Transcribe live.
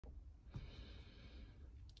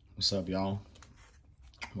What's up, y'all?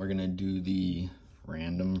 We're gonna do the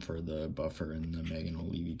random for the Buffer and the Megan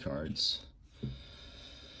O'Leary cards.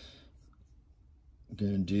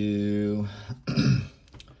 Gonna do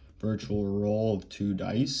virtual roll of 2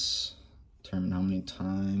 dice. Determine how many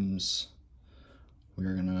times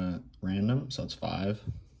we're gonna random, so it's 5.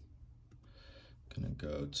 Gonna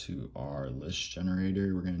go to our list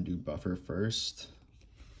generator. We're gonna do Buffer first.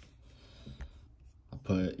 I'll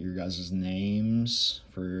put your guys' names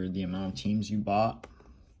for the amount of teams you bought.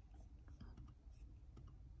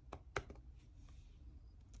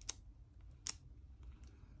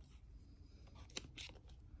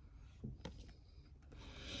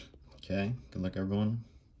 Okay, good luck everyone.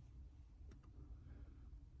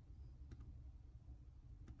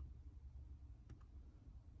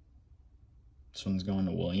 This one's going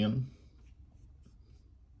to William.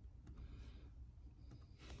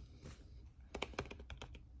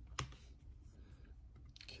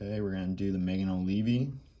 Okay, we're gonna do the Megan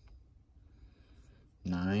O'Leary.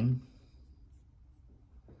 9.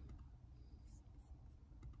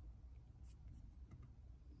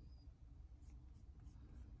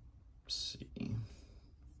 Let's see.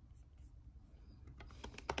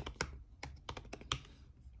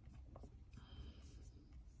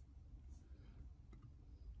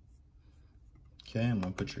 Okay, I'm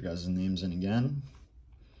gonna put your guys' names in again.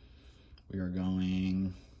 We are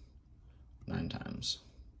going 9 times.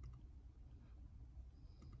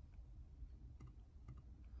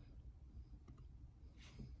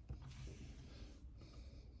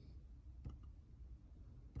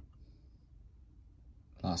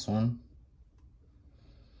 Last one,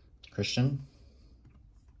 Christian.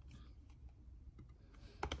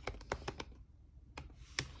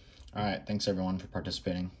 All right, thanks everyone for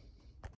participating.